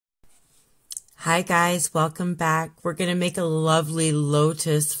Hi guys, welcome back. We're going to make a lovely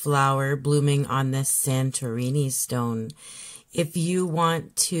lotus flower blooming on this Santorini stone. If you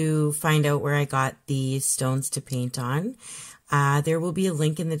want to find out where I got these stones to paint on, there will be a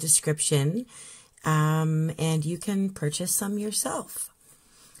link in the description, and you can purchase some yourself.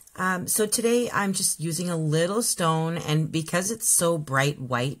 So today I'm just using a little stone, and because it's so bright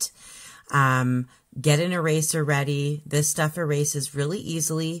white, get an eraser ready. This stuff erases really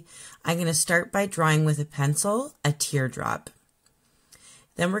easily. I'm going to start by drawing with a pencil a teardrop.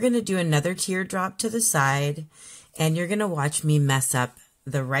 Then we're going to do another teardrop to the side, and you're going to watch me mess up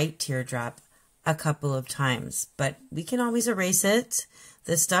the right teardrop a couple of times, but we can always erase it.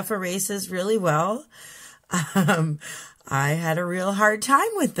 This stuff erases really well. I had a real hard time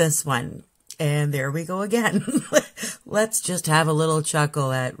with this one. And there we go again. Let's just have a little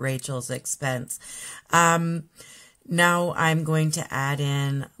chuckle at Rachel's expense. Now I'm going to add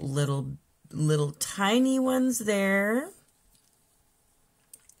in little tiny ones there.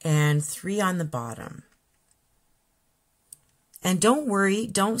 And 3 on the bottom. And don't worry,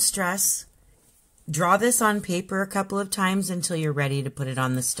 don't stress. Draw this on paper a couple of times until you're ready to put it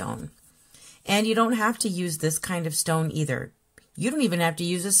on the stone. And you don't have to use this kind of stone either. You don't even have to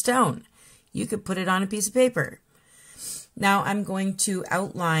use a stone. You could put it on a piece of paper. Now I'm going to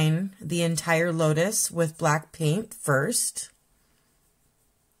outline the entire lotus with black paint first.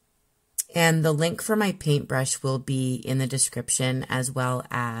 And the link for my paintbrush will be in the description, as well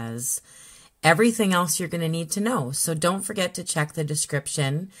as everything else you're going to need to know. So don't forget to check the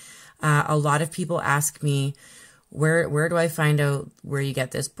description. A lot of people ask me, where do I find out where you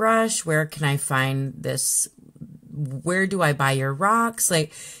get this brush? Where can I find this? Where do I buy your rocks?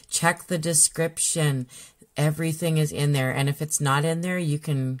 Like, check the description. Everything is in there. And if it's not in there, you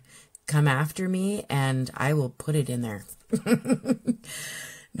can come after me and I will put it in there.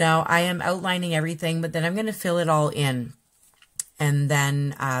 Now, I am outlining everything, but then I'm going to fill it all in and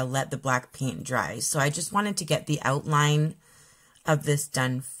then let the black paint dry. So I just wanted to get the outline of this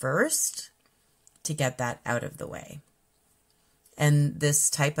done first to get that out of the way. And this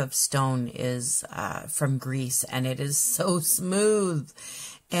type of stone is from Greece, and it is so smooth.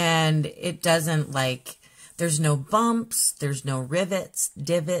 And it doesn't, like, there's no bumps, there's no rivets,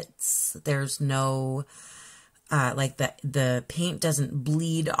 divots, there's no, like, the paint doesn't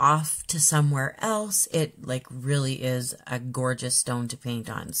bleed off to somewhere else. It, like, really is a gorgeous stone to paint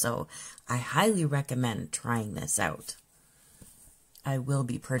on. So I highly recommend trying this out. I will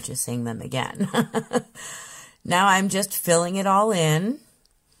be purchasing them again. Now I'm just filling it all in.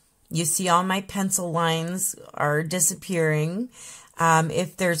 You see all my pencil lines are disappearing.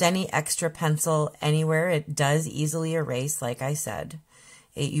 If there's any extra pencil anywhere, it does easily erase, like I said.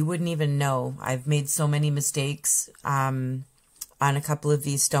 You wouldn't even know. I've made so many mistakes on a couple of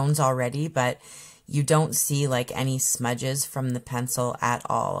these stones already, but you don't see like any smudges from the pencil at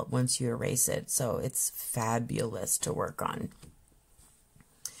all once you erase it. So it's fabulous to work on.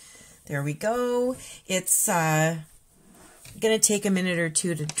 There we go. It's going to take a minute or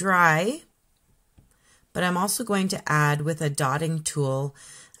two to dry, but I'm also going to add with a dotting tool,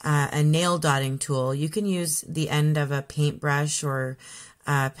 a nail dotting tool. You can use the end of a paintbrush or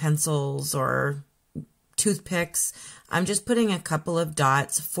pencils or toothpicks. I'm just putting a couple of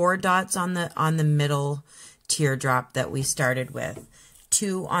dots, 4 dots on the middle teardrop that we started with,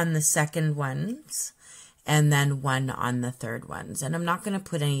 2 on the second ones, and then 1 on the third ones. And I'm not going to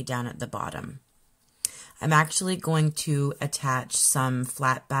put any down at the bottom. I'm actually going to attach some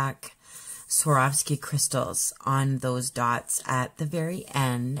flat back Swarovski crystals on those dots at the very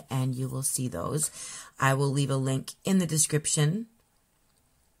end, and you will see those. I will leave a link in the description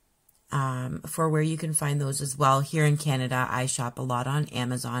for where you can find those as well. Here in Canada, I shop a lot on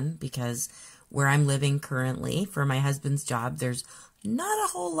Amazon because where I'm living currently for my husband's job, there's not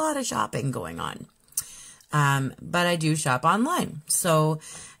a whole lot of shopping going on. But I do shop online. So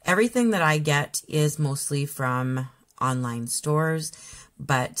everything that I get is mostly from online stores,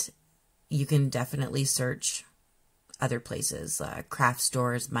 but you can definitely search other places, craft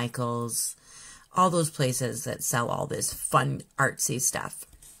stores, Michael's, all those places that sell all this fun artsy stuff.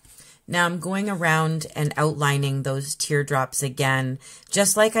 Now I'm going around and outlining those teardrops again,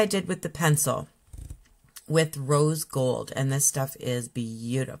 just like I did with the pencil, with rose gold, and this stuff is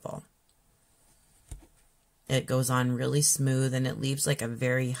beautiful. It goes on really smooth, and it leaves like a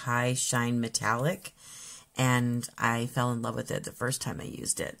very high shine metallic, and I fell in love with it the first time I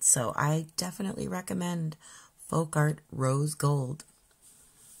used it. So I definitely recommend Folkart Rose Gold.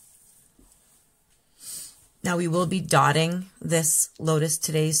 Now we will be dotting this lotus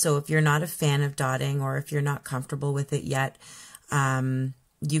today, so if you're not a fan of dotting or if you're not comfortable with it yet,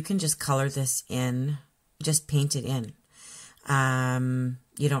 you can just color this in, just paint it in.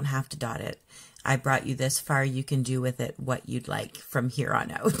 You don't have to dot it. I brought you this far. You can do with it what you'd like from here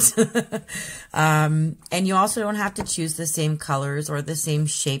on out. And you also don't have to choose the same colors or the same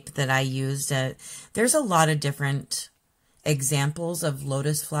shape that I used. There's a lot of different examples of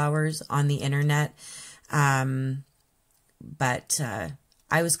lotus flowers on the internet. But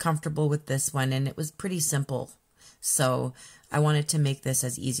I was comfortable with this one, and it was pretty simple. So I wanted to make this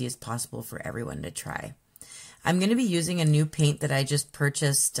as easy as possible for everyone to try. I'm going to be using a new paint that I just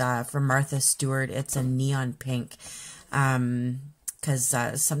purchased from Martha Stewart. It's a neon pink, because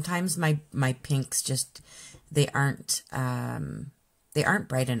sometimes my pinks just, they aren't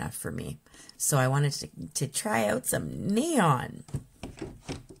bright enough for me. So I wanted to try out some neon.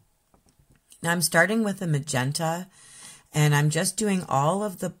 Now I'm starting with a magenta, and I'm just doing all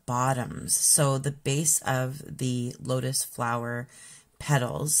of the bottoms. So the base of the lotus flower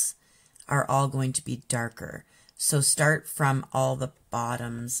petals are all going to be darker. So start from all the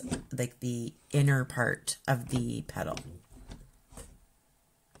bottoms, like the inner part of the petal.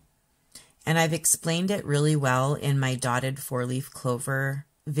 And I've explained it really well in my dotted 4-leaf clover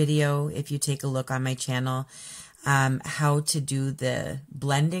video, if you take a look on my channel, how to do the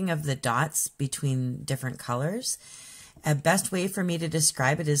blending of the dots between different colors. A best way for me to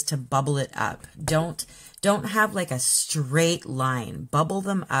describe it is to bubble it up. Don't have like a straight line. Bubble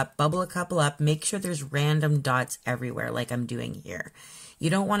them up, bubble a couple up, make sure there's random dots everywhere like I'm doing here.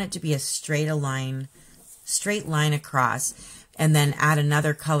 You don't want it to be a straight line across and then add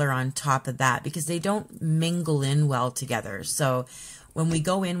another color on top of that, because they don't mingle in well together. So when we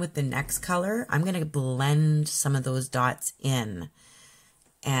go in with the next color, I'm going to blend some of those dots in,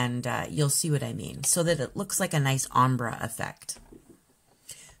 and you'll see what I mean, so that it looks like a nice ombre effect.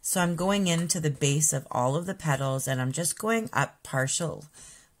 So I'm going into the base of all of the petals, and I'm just going up partial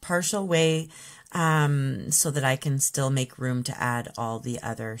way, so that I can still make room to add all the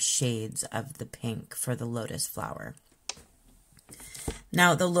other shades of the pink for the lotus flower.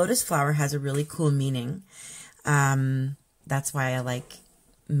 Now, the lotus flower has a really cool meaning. That's why I like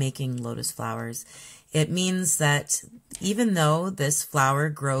making lotus flowers. It means that even though this flower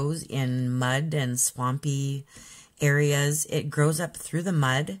grows in mud and swampy areas, it grows up through the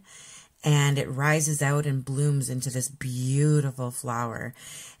mud and it rises out and blooms into this beautiful flower,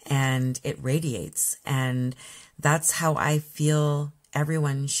 and it radiates. And that's how I feel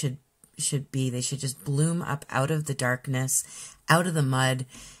everyone should be. They should just bloom up out of the darkness, out of the mud,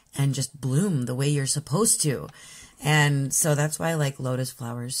 and just bloom the way you're supposed to. And so that's why I like lotus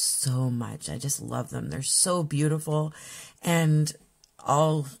flowers so much. I just love them. They're so beautiful. And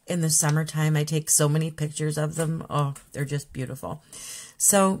all in the summertime, I take so many pictures of them. Oh, they're just beautiful.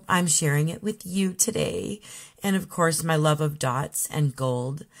 So I'm sharing it with you today. And of course, my love of dots and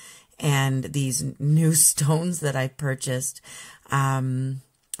gold and these new stones that I purchased. I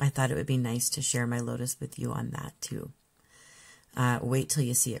thought it would be nice to share my lotus with you on that too. Wait till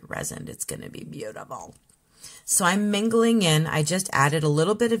you see it resined. It's going to be beautiful. So I'm mingling in. I just added a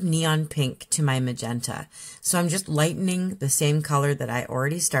little bit of neon pink to my magenta. So I'm just lightening the same color that I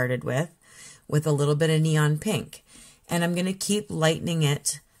already started with a little bit of neon pink. And I'm going to keep lightening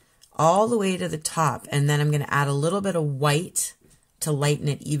it all the way to the top. And then I'm going to add a little bit of white to lighten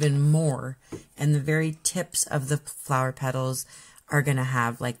it even more. And the very tips of the flower petals are going to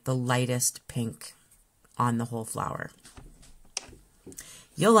have like the lightest pink on the whole flower.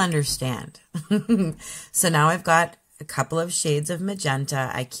 You'll understand. So now I've got a couple of shades of magenta.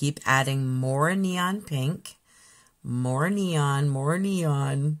 I keep adding more neon pink, more neon, more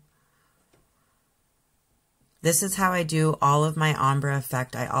neon. This is how I do all of my ombre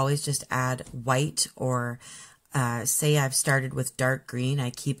effect. I always just add white, or say I've started with dark green,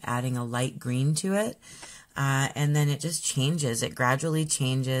 I keep adding a light green to it. And then it just changes. It gradually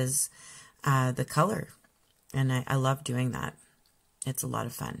changes the color. And I love doing that. It's a lot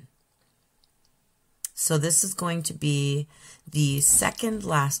of fun. So this is going to be the second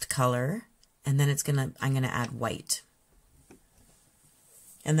last color, and then I'm gonna add white.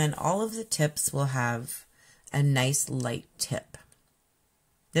 And then all of the tips will have a nice light tip.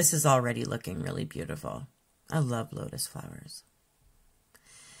 This is already looking really beautiful. I love lotus flowers.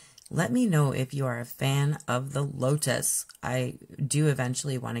 Let me know if you are a fan of the lotus. I do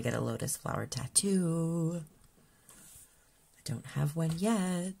eventually want to get a lotus flower tattoo. I don't have one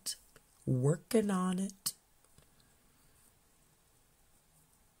yet. Working on it.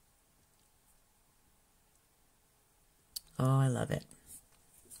 Oh, I love it.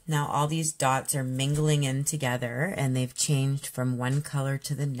 Now all these dots are mingling in together, and they've changed from one color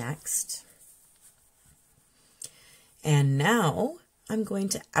to the next. And now I'm going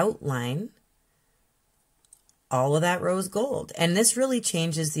to outline all of that rose gold. And this really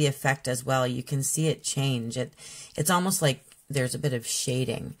changes the effect as well. You can see it change. It's almost like there's a bit of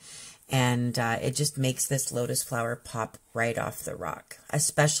shading. And it just makes this lotus flower pop right off the rock,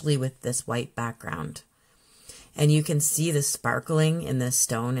 especially with this white background. And you can see the sparkling in the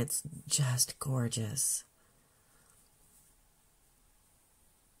stone. It's just gorgeous.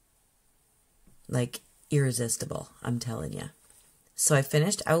 Like irresistible, I'm telling you. So I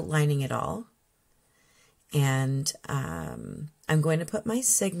finished outlining it all. And I'm going to put my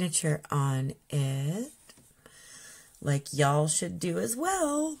signature on it, like y'all should do as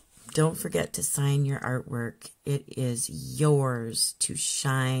well. Don't forget to sign your artwork. It is yours to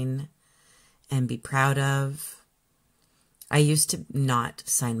shine and be proud of. I used to not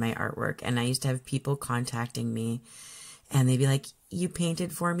sign my artwork, and I used to have people contacting me, and they'd be like, you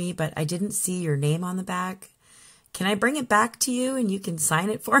painted for me, but I didn't see your name on the back. Can I bring it back to you and you can sign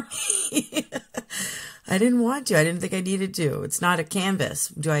it for me? I didn't want to. I didn't think I needed to. It's not a canvas.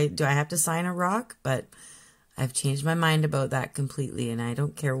 Do I have to sign a rock? But I've changed my mind about that completely, and I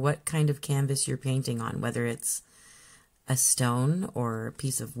don't care what kind of canvas you're painting on, whether it's a stone or a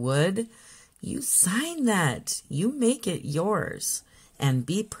piece of wood. You sign that. You make it yours and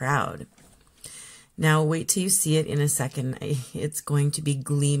be proud. Now wait till you see it in a second. It's going to be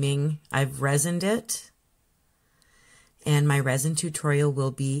gleaming. I've resined it. And my resin tutorial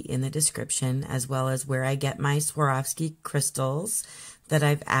will be in the description, as well as where I get my Swarovski crystals that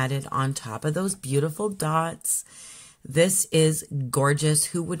I've added on top of those beautiful dots. This is gorgeous.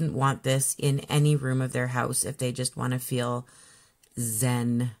 Who wouldn't want this in any room of their house if they just want to feel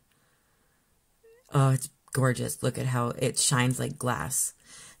zen? Oh, it's gorgeous. Look at how it shines like glass.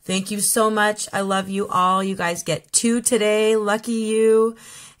 Thank you so much. I love you all. You guys get 2 today. Lucky you.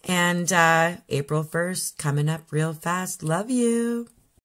 And April 1st coming up real fast. Love you.